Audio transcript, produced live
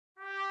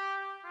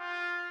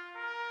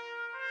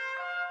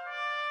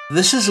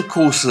This is a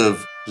course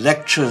of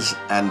lectures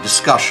and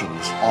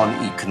discussions on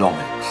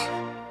economics.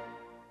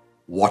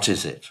 What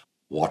is it?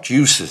 What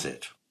use is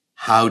it?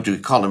 How do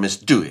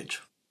economists do it?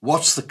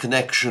 What's the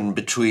connection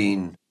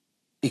between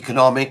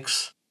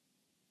economics,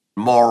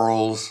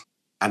 morals,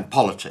 and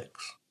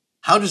politics?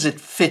 How does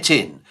it fit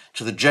in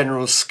to the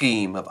general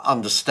scheme of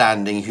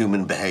understanding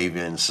human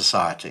behavior in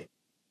society?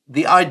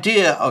 The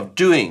idea of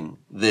doing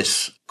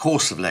this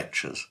course of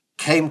lectures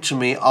came to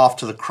me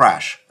after the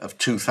crash of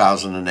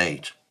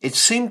 2008. It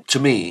seemed to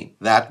me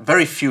that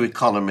very few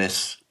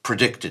economists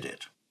predicted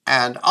it.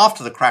 And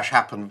after the crash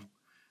happened,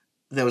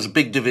 there was a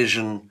big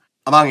division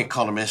among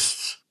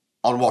economists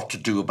on what to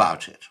do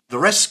about it. The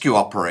rescue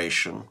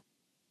operation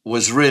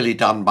was really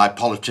done by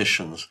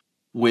politicians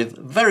with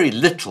very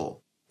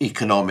little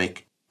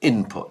economic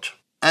input.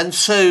 And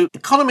so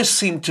economists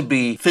seemed to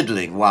be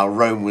fiddling while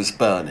Rome was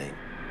burning.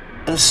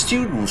 And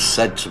students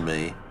said to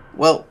me,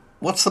 well,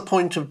 what's the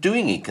point of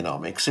doing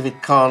economics if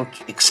it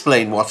can't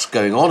explain what's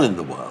going on in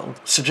the world,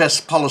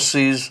 suggest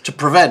policies to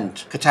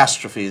prevent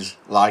catastrophes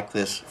like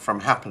this from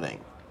happening?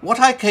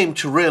 What I came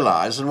to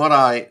realize, and what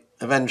I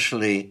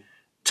eventually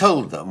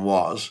told them,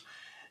 was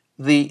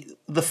the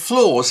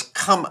flaws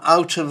come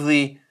out of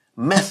the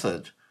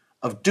method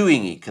of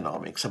doing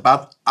economics,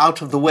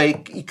 out of the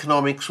way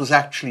economics was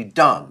actually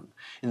done,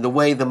 in the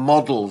way the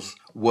models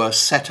were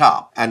set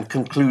up and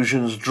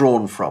conclusions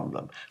drawn from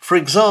them. For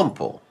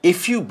example,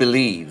 if you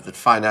believe that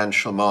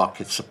financial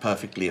markets are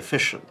perfectly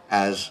efficient,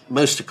 as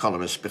most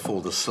economists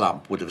before the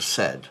slump would have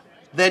said,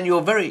 then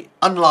you're very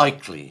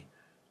unlikely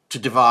to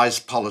devise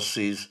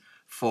policies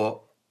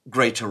for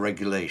greater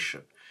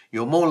regulation.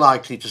 You're more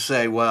likely to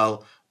say,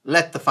 well,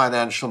 let the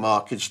financial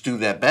markets do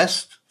their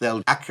best,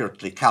 they'll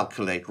accurately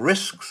calculate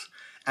risks,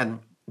 and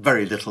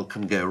very little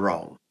can go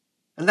wrong.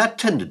 And that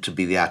tended to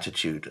be the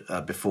attitude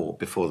before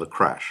the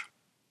crash.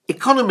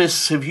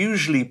 Economists have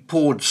usually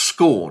poured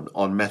scorn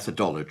on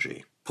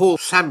methodology. Paul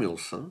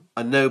Samuelson,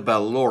 a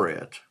Nobel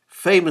laureate,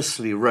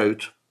 famously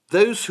wrote,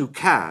 "Those who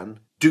can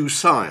do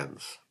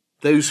science,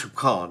 those who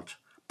can't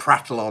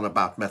prattle on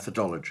about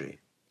methodology."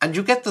 And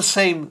you get the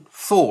same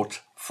thought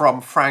from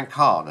Frank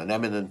Hahn, an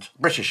eminent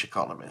British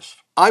economist.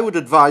 I would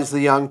advise the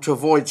young to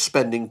avoid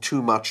spending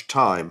too much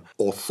time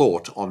or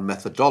thought on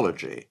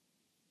methodology.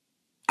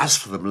 As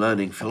for them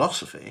learning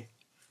philosophy,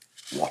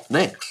 what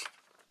next?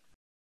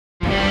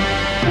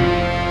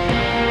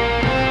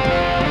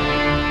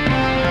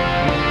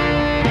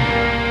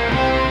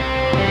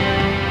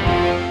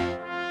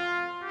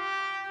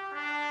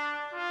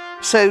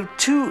 So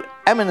two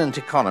eminent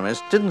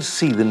economists didn't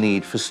see the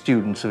need for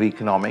students of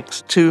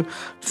economics to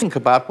think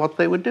about what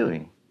they were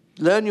doing.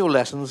 Learn your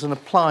lessons and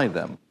apply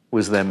them,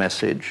 was their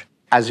message,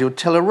 as you'd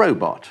tell a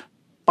robot.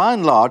 By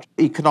and large,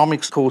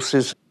 economics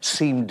courses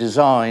seem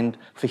designed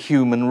for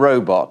human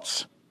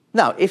robots.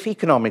 Now, if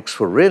economics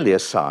were really a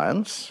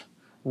science,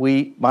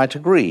 we might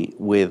agree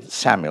with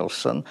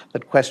Samuelson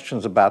that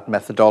questions about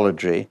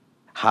methodology,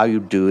 how you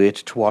do it,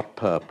 to what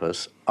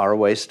purpose, are a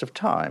waste of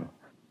time.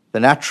 The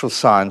natural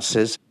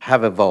sciences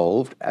have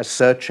evolved as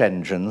search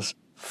engines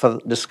for the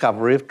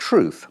discovery of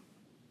truth.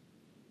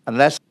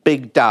 Unless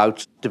big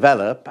doubts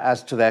develop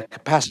as to their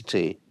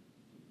capacity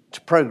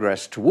to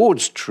progress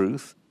towards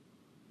truth,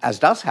 as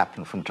does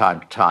happen from time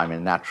to time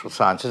in natural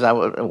sciences,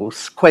 or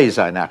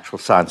quasi-natural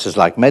sciences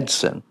like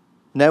medicine,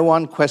 no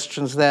one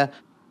questions their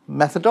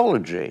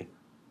methodology.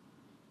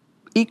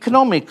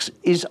 Economics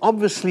is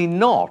obviously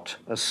not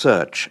a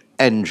search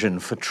engine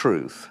for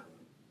truth.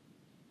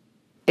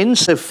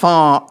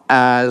 Insofar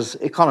as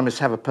economists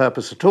have a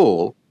purpose at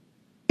all,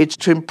 it's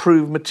to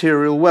improve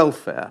material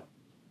welfare.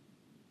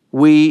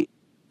 We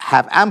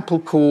have ample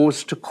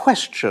cause to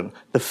question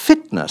the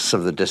fitness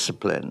of the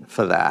discipline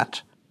for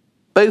that,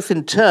 both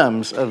in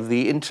terms of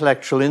the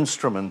intellectual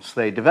instruments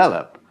they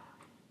develop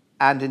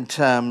and in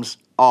terms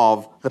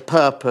of the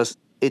purpose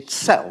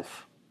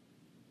itself.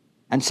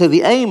 And so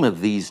the aim of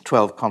these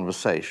 12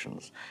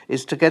 conversations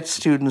is to get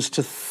students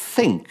to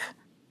think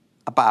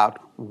about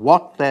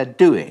what they're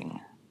doing,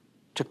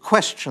 to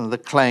question the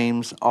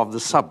claims of the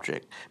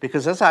subject.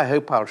 Because as I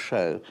hope I'll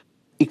show,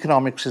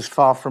 economics is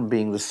far from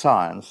being the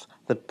science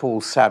that Paul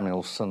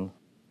Samuelson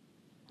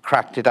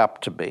cracked it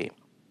up to be.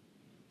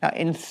 Now,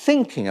 in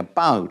thinking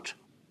about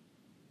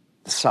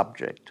the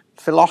subject,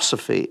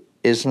 philosophy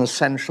is an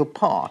essential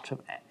part of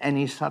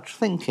any such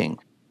thinking.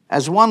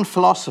 As one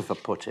philosopher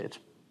put it,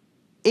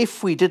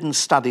 if we didn't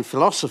study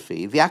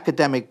philosophy, the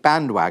academic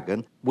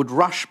bandwagon would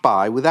rush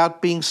by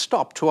without being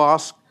stopped to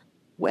ask,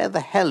 where the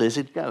hell is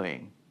it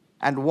going?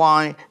 And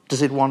why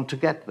does it want to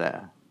get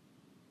there?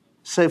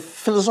 So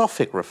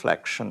philosophic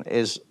reflection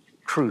is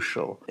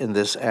crucial in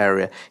this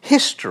area.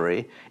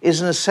 History is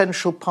an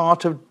essential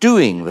part of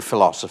doing the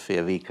philosophy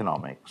of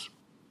economics.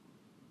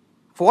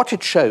 For what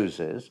it shows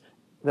is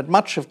that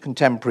much of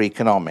contemporary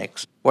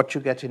economics, what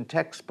you get in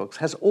textbooks,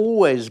 has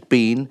always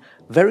been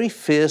very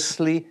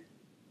fiercely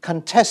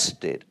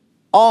contested,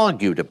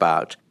 argued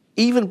about,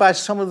 even by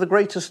some of the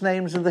greatest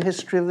names in the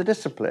history of the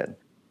discipline.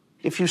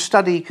 If you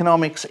study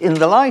economics in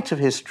the light of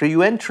history,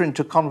 you enter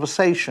into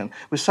conversation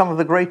with some of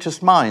the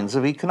greatest minds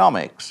of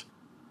economics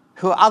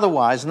who are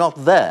otherwise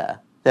not there.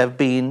 They've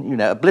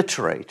been,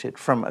 obliterated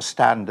from a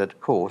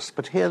standard course,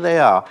 but here they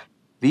are.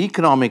 The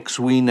economics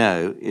we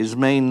know is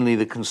mainly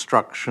the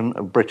construction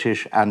of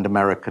British and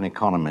American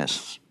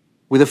economists,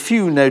 with a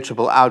few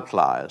notable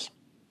outliers,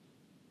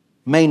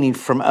 mainly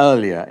from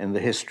earlier in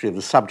the history of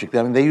the subject.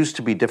 I mean, there used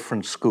to be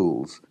different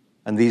schools,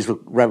 and these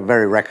were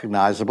very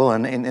recognizable,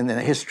 and in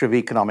the history of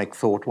economic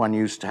thought, one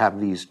used to have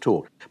these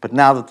taught. But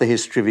now that the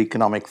history of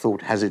economic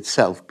thought has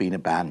itself been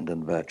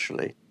abandoned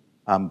virtually,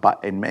 but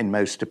in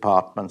most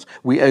departments,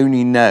 we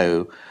only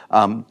know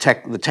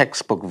the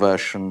textbook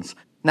versions.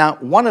 Now,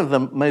 one of the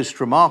most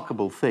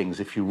remarkable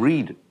things, if you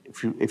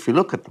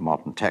look at the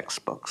modern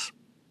textbooks,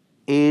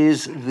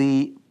 is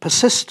the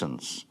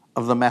persistence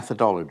of the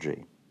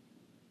methodology,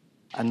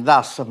 and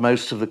thus of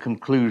most of the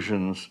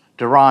conclusions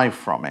derived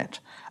from it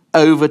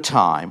over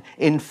time,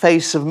 in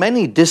face of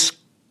many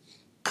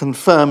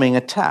disconfirming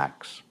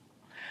attacks.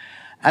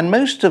 And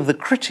most of the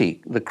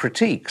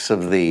critiques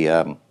of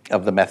the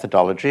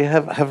methodology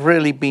have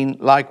really been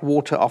like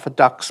water off a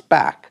duck's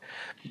back,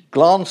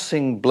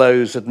 glancing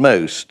blows at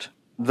most.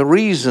 The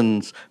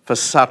reasons for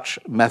such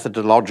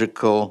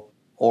methodological,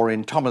 or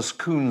in Thomas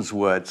Kuhn's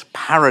words,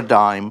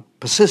 paradigm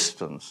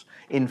persistence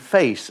in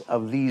face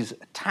of these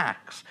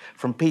attacks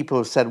from people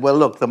who said, well,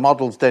 look, the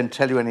models don't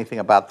tell you anything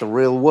about the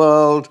real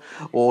world,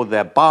 or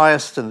they're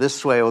biased in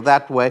this way or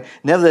that way.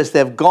 Nevertheless,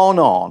 they've gone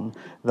on,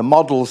 the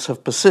models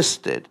have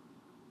persisted,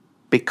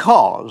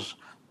 because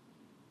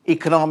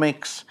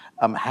economics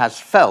has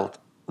felt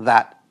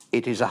that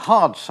it is a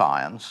hard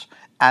science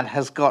and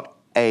has got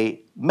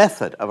a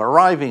method of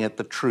arriving at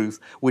the truth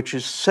which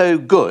is so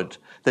good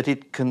that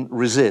it can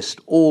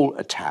resist all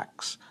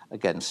attacks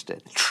against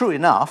it. True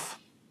enough,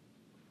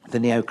 the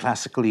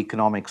neoclassical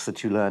economics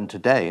that you learn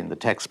today in the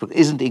textbook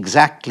isn't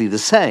exactly the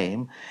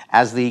same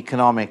as the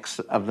economics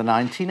of the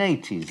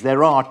 1980s.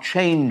 There are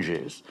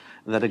changes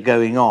that are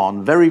going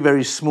on, very,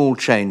 very small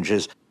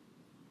changes.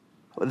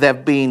 There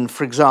have been,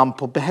 for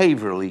example,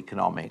 behavioral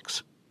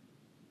economics.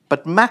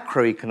 But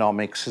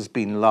macroeconomics has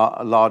been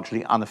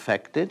largely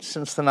unaffected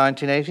since the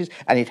 1980s,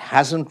 and it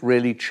hasn't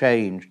really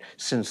changed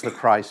since the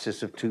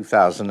crisis of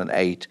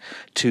 2008,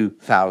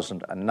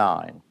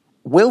 2009.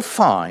 We'll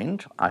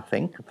find, I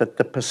think, that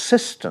the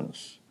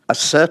persistence, a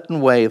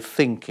certain way of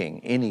thinking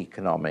in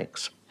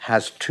economics,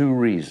 has two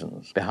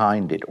reasons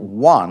behind it.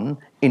 One,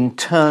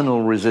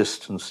 internal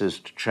resistances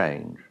to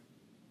change.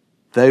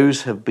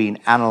 Those have been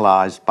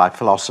analyzed by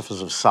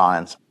philosophers of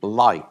science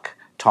like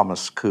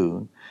Thomas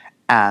Kuhn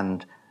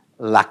and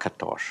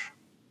Lakatos.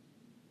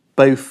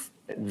 Both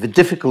the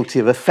difficulty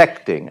of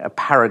effecting a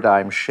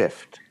paradigm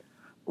shift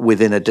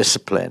within a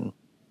discipline.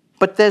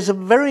 But there's a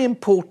very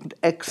important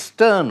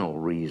external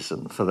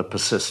reason for the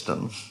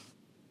persistence,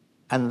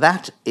 and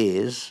that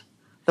is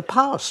the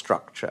power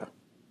structure.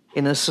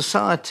 In a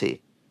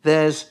society,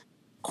 there's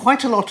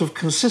quite a lot of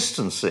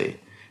consistency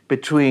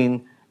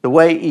between the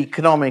way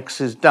economics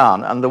is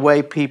done and the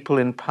way people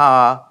in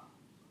power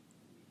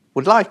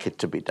would like it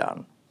to be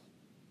done.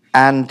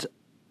 And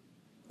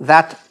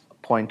that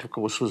point, of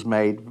course, was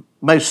made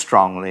most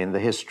strongly in the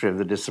history of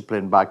the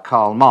discipline by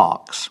Karl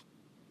Marx,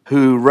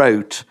 who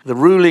wrote, "The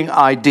ruling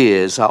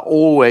ideas are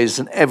always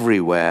and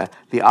everywhere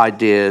the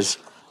ideas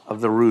of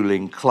the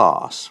ruling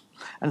class."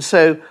 And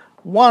so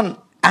one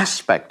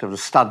aspect of the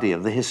study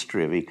of the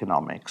history of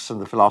economics and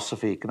the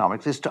philosophy of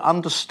economics is to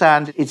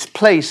understand its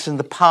place in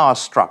the power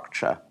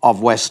structure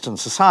of Western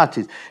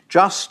societies,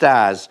 just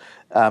as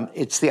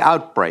it's the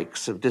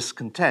outbreaks of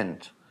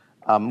discontent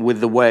with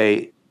the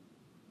way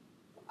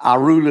our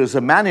rulers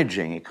are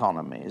managing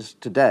economies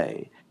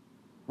today,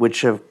 which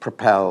have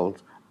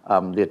propelled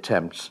the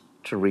attempts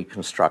to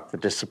reconstruct the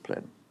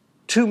discipline.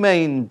 Two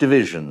main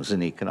divisions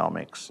in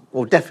economics,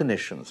 or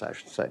definitions, I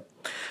should say.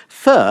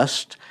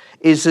 First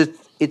is that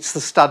it's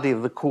the study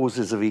of the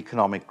causes of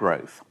economic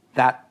growth.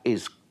 That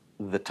is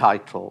the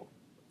title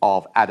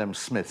of Adam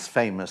Smith's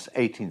famous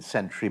 18th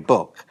century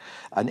book,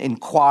 An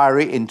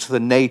Inquiry into the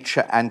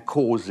Nature and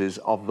Causes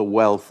of the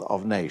Wealth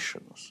of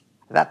Nations.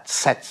 That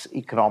sets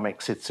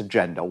economics its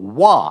agenda.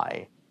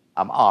 Why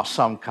are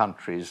some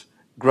countries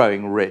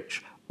growing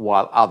rich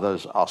while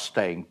others are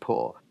staying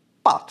poor?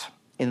 But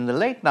in the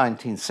late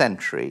 19th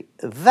century,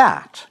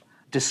 that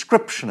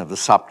description of the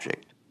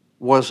subject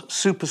was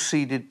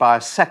superseded by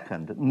a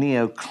second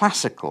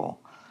neoclassical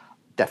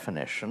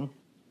definition,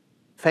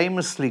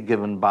 famously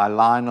given by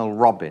Lionel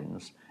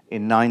Robbins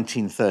in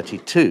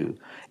 1932.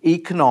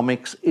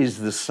 Economics is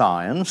the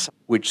science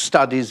which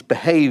studies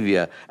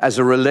behavior as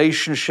a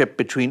relationship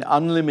between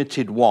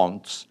unlimited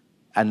wants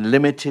and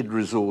limited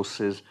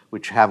resources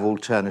which have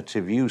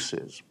alternative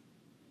uses.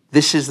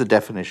 This is the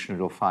definition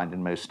you'll find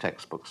in most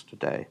textbooks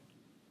today.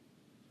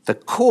 The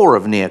core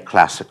of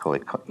neoclassical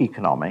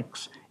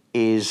economics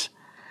is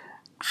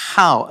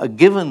how a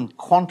given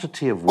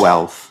quantity of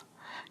wealth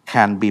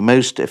can be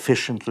most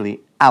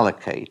efficiently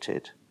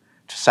allocated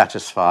to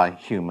satisfy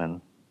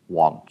human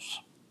wants.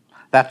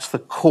 That's the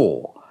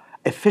core.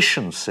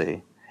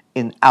 Efficiency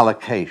in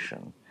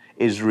allocation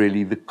is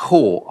really the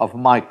core of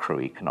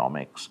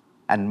microeconomics,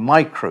 and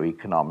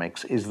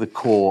microeconomics is the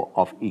core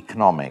of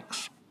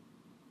economics.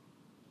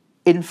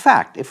 In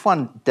fact, if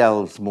one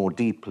delves more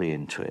deeply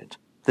into it,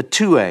 the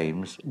two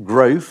aims,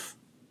 growth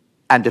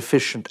and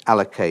efficient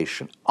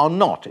allocation, are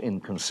not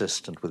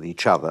inconsistent with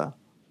each other.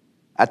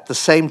 At the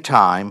same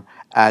time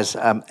as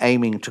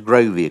aiming to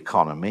grow the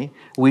economy,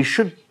 we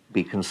should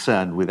be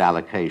concerned with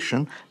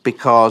allocation,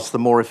 because the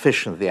more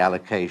efficient the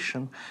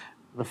allocation,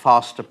 the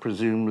faster,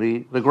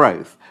 presumably, the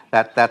growth.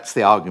 That's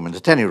the argument,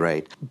 at any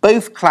rate.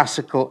 Both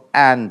classical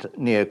and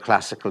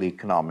neoclassical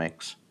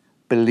economics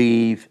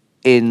believe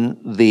in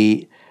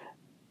the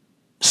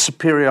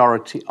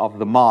superiority of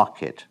the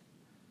market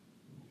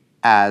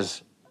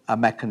as a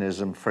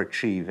mechanism for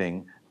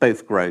achieving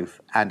both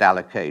growth and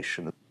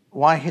allocation.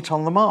 Why hit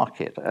on the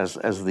market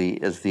as the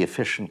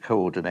efficient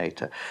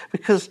coordinator?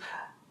 Because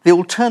the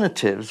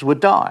alternatives were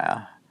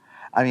dire.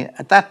 I mean,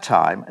 at that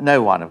time,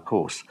 no one, of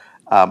course,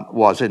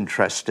 was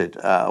interested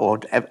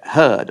or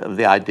heard of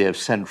the idea of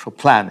central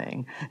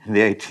planning in the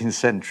 18th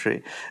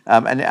century,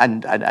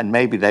 and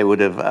maybe they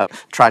would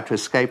have tried to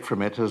escape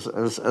from it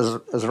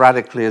as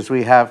radically as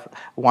we have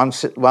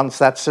once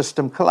that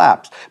system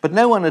collapsed. But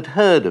no one had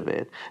heard of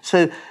it.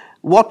 So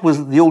what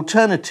was the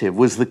alternative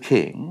was the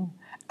king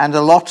and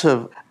a lot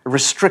of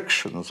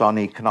restrictions on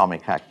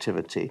economic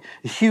activity,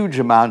 a huge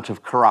amount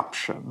of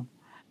corruption,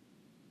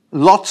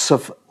 lots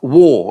of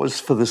wars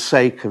for the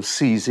sake of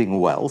seizing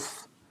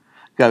wealth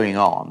going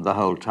on the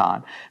whole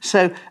time.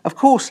 So, of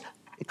course,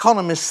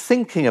 economists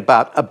thinking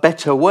about a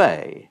better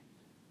way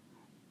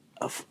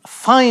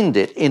find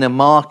it in a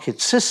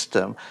market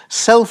system,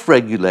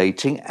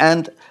 self-regulating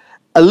and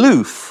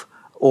aloof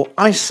or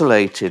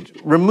isolated,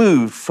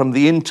 removed from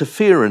the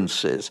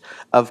interferences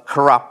of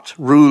corrupt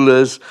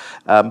rulers,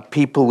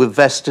 people with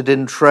vested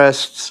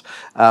interests,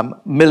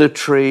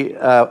 military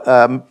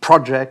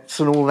projects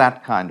and all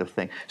that kind of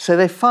thing. So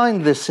they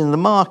find this in the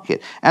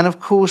market. And of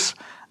course,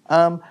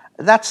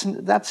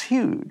 that's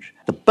huge.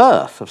 The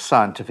birth of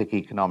scientific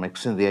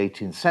economics in the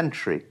 18th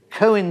century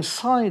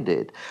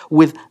coincided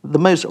with the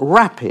most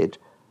rapid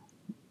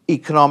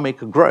economic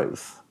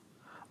growth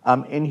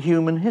in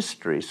human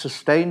history.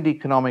 Sustained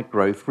economic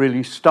growth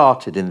really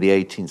started in the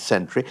 18th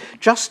century,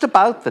 just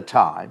about the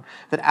time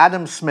that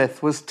Adam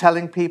Smith was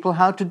telling people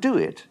how to do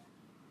it.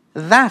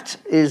 That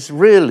is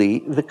really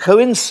the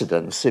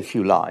coincidence, if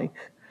you like,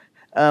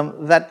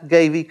 that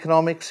gave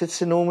economics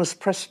its enormous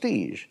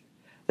prestige.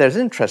 There's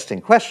an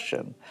interesting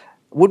question.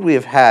 Would we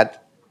have had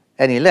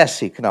any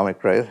less economic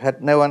growth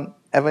had no one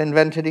ever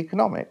invented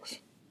economics?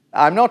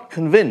 I'm not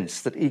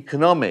convinced that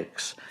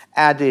economics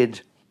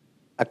added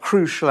a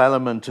crucial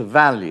element of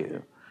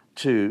value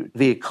to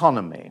the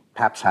economy.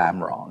 Perhaps I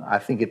am wrong. I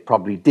think it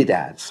probably did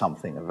add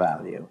something of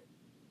value.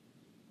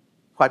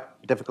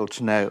 Quite difficult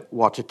to know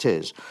what it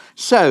is.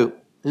 So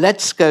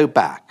let's go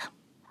back.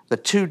 The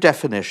two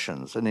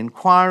definitions, an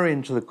inquiry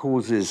into the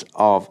causes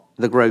of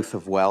the growth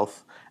of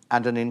wealth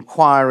and an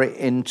inquiry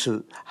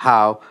into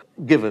how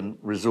given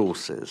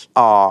resources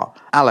are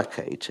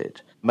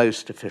allocated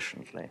most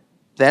efficiently.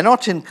 They're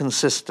not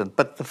inconsistent,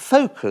 but the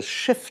focus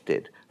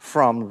shifted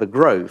from the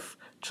growth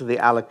to the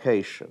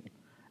allocation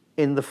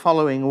in the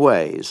following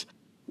ways.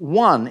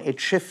 One, it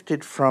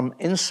shifted from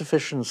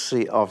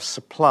insufficiency of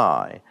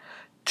supply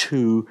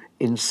to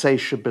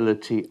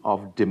insatiability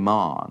of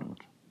demand.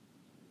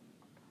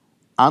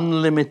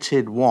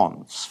 Unlimited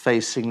wants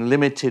facing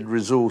limited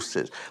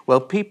resources.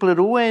 Well, people had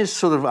always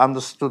sort of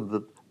understood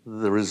that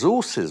the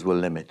resources were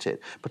limited,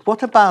 but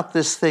what about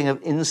this thing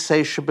of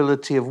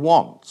insatiability of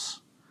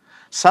wants?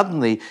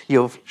 Suddenly,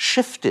 you've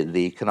shifted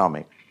the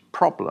economic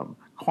problem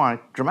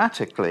quite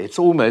dramatically. It's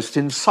almost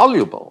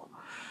insoluble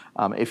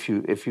if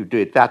you do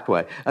it that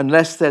way,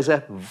 unless there's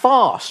a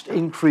vast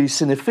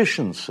increase in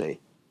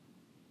efficiency,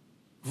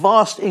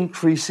 vast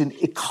increase in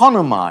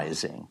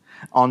economizing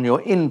on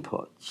your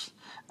inputs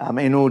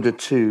in order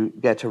to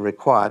get a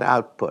required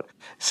output.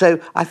 So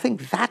I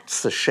think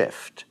that's the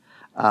shift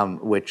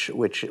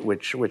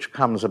which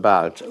comes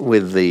about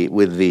with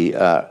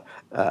the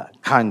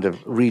kind of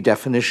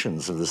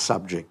redefinitions of the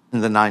subject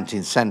in the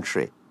 19th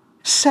century.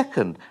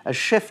 Second, a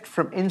shift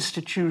from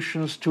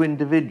institutions to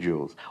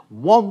individuals.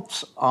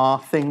 Wants are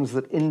things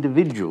that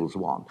individuals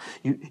want.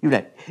 You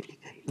know,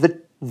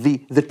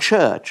 the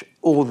church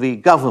or the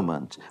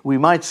government, we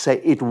might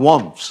say it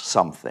wants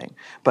something,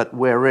 but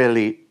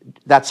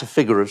that's a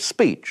figure of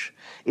speech.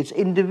 It's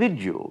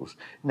individuals.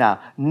 Now,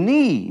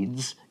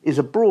 needs is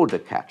a broader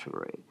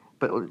category,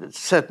 but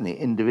certainly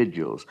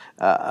individuals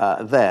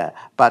there.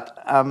 But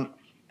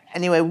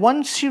anyway,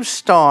 once you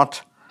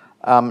start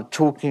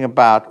talking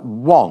about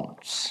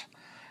wants,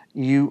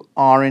 you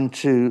are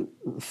into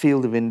the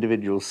field of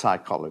individual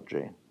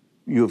psychology.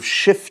 You've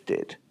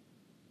shifted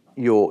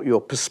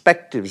your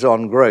perspectives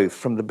on growth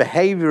from the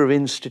behavior of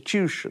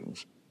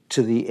institutions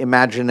to the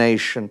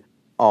imagination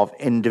of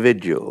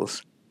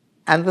individuals.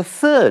 And the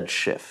third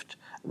shift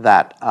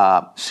that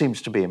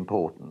seems to be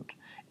important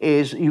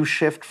is you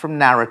shift from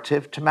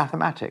narrative to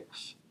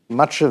mathematics.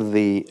 Much of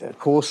the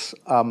course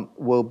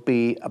will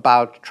be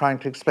about trying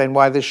to explain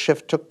why this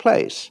shift took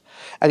place.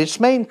 And its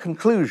main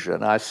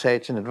conclusion, I say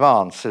it in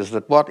advance, is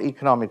that what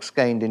economics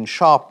gained in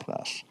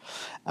sharpness,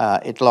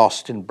 it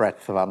lost in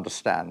breadth of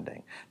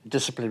understanding. The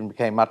discipline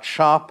became much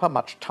sharper,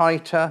 much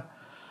tighter,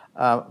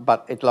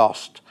 but it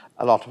lost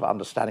a lot of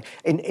understanding.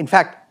 In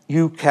fact,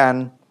 you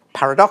can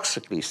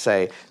paradoxically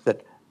say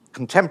that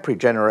contemporary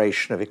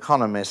generation of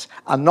economists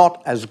are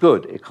not as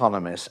good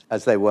economists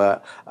as they were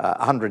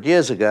 100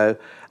 years ago.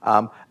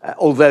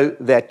 Although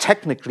they're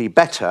technically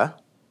better,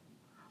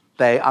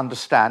 they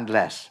understand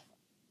less.